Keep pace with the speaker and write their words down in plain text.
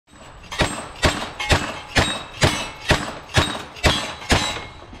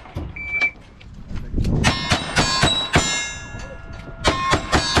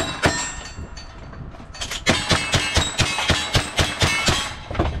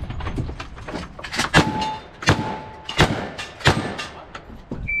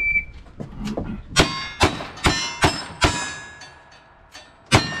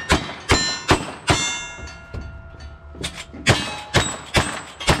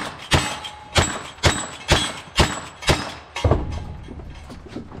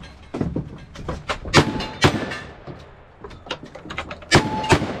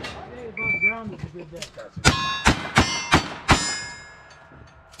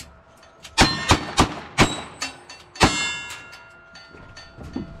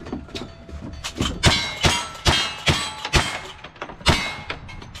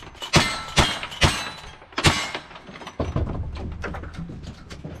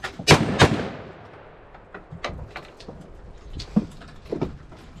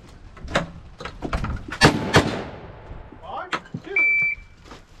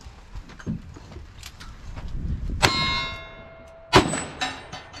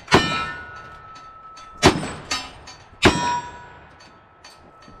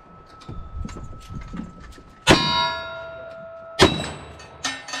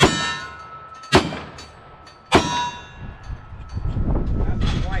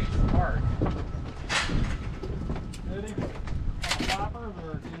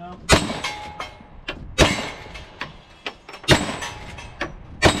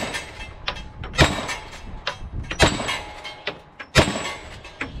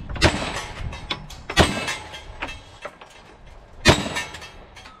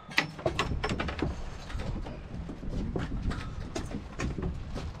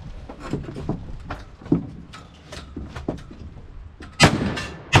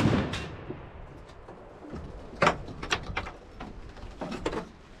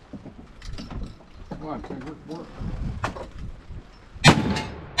on, say work.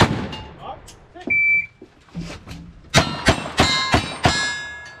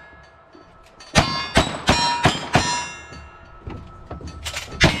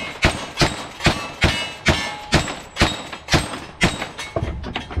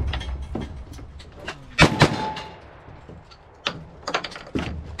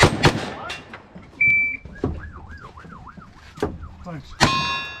 Thanks.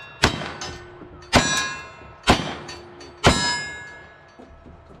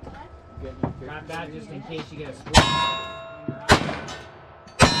 Grab that just in case you get a split.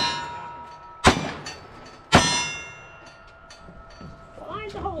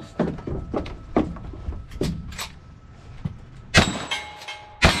 Find the holster.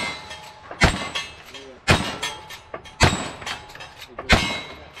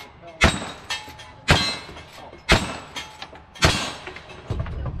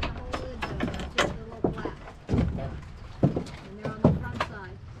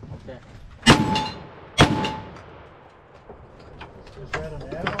 Is that an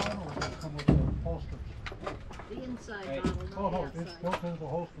add-on or does it come with the holsters? The inside Hey. bottle, Oh, not no, the it's outside. built into the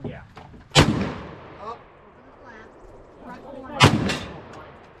holster. Yeah. Open the flap. Front corner.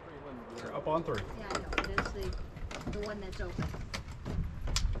 You're up on 3. Yeah, I know, but it's the one that's open.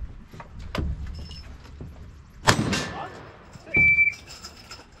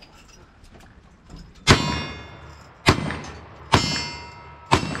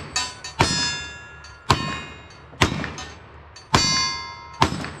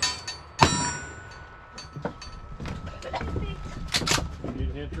 You need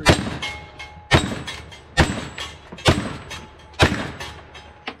an entry.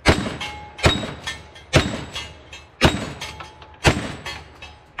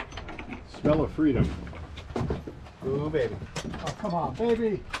 Smell of freedom. Ooh, baby. Oh, come on,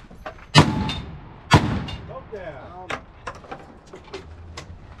 baby. Up down.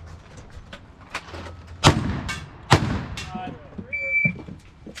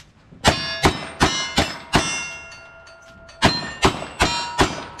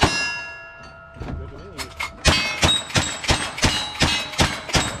 Good to me.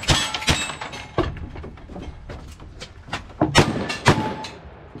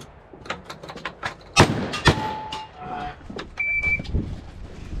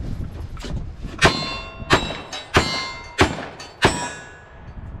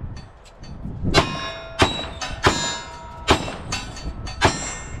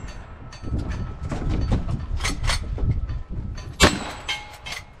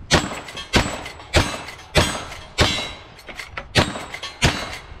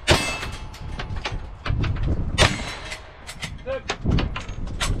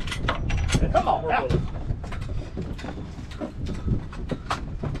 Come on, now.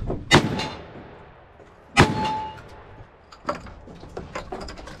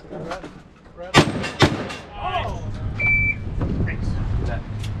 Oh! Thanks. Do that.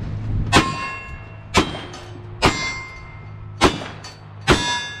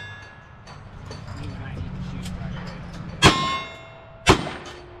 You and I need to shoot right away.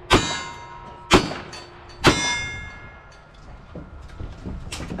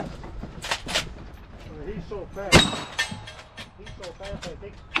 He's so fast. He's so fast, I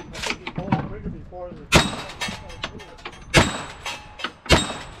think he pulled the trigger before the...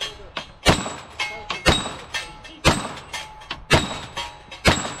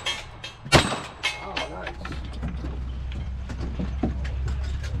 Oh, nice.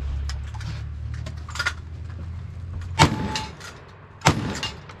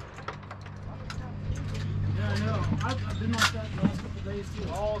 Yeah, I know. I've been like that the last couple of days too.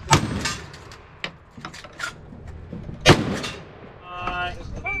 All good.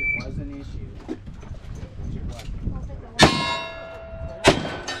 It was an issue.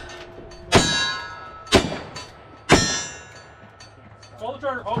 Pull the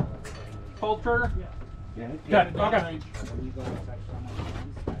trigger. Oh. Pull the trigger. Yeah. Okay. Okay. When you go and touch on my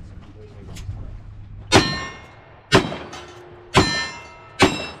hands, that's completely different.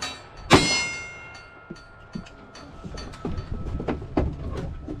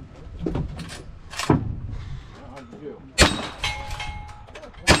 How'd you do?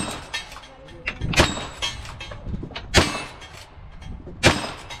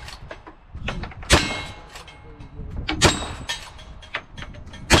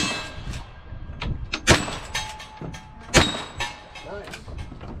 Nice.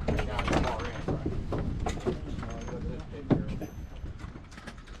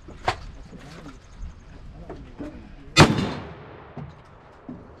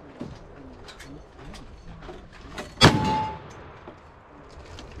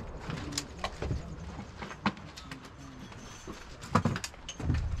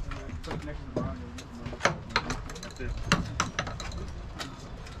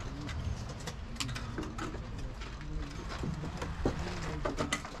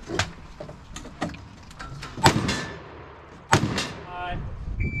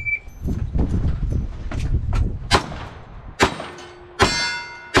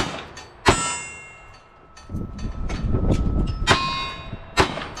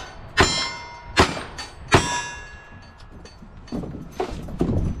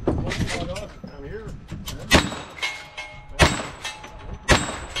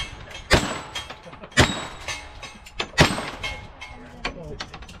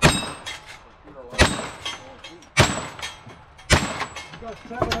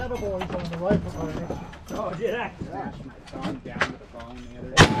 life behind me. Oh, did I? Smashed my thumb down to the bone the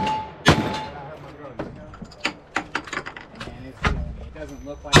other day. And it doesn't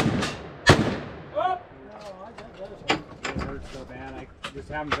look like it. Oh! It hurts so bad. I just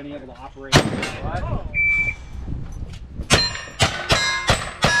haven't been able to operate it. Oh!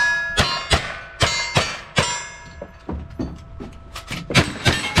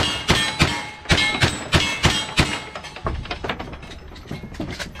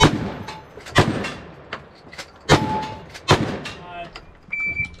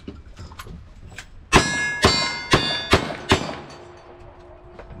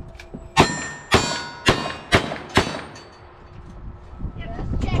 Just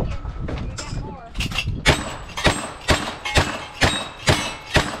checking. You got more.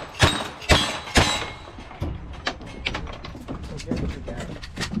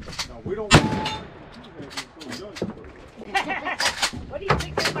 No, we don't want to. What do you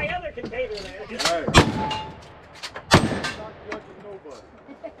think of my other container there? Hey. Not judging nobody.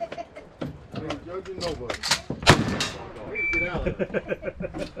 I ain't judging nobody. We need to get out of there.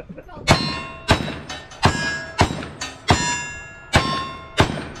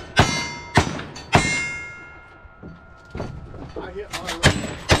 I hit my leg.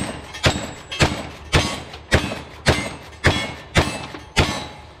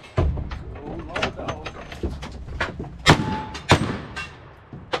 Oh, no, no.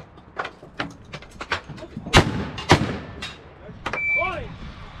 Oi!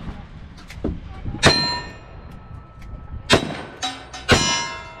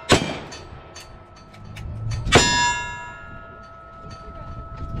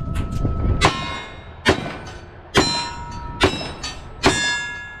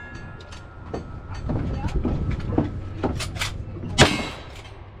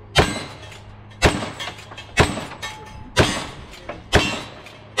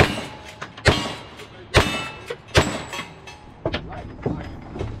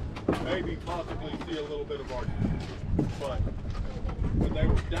 Maybe possibly see a little bit of art, but when they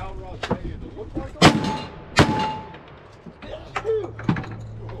were downright saying it looked like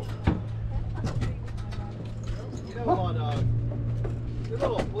You know what, your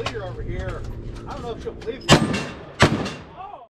little bleeder over here, I don't know if you'll believe this.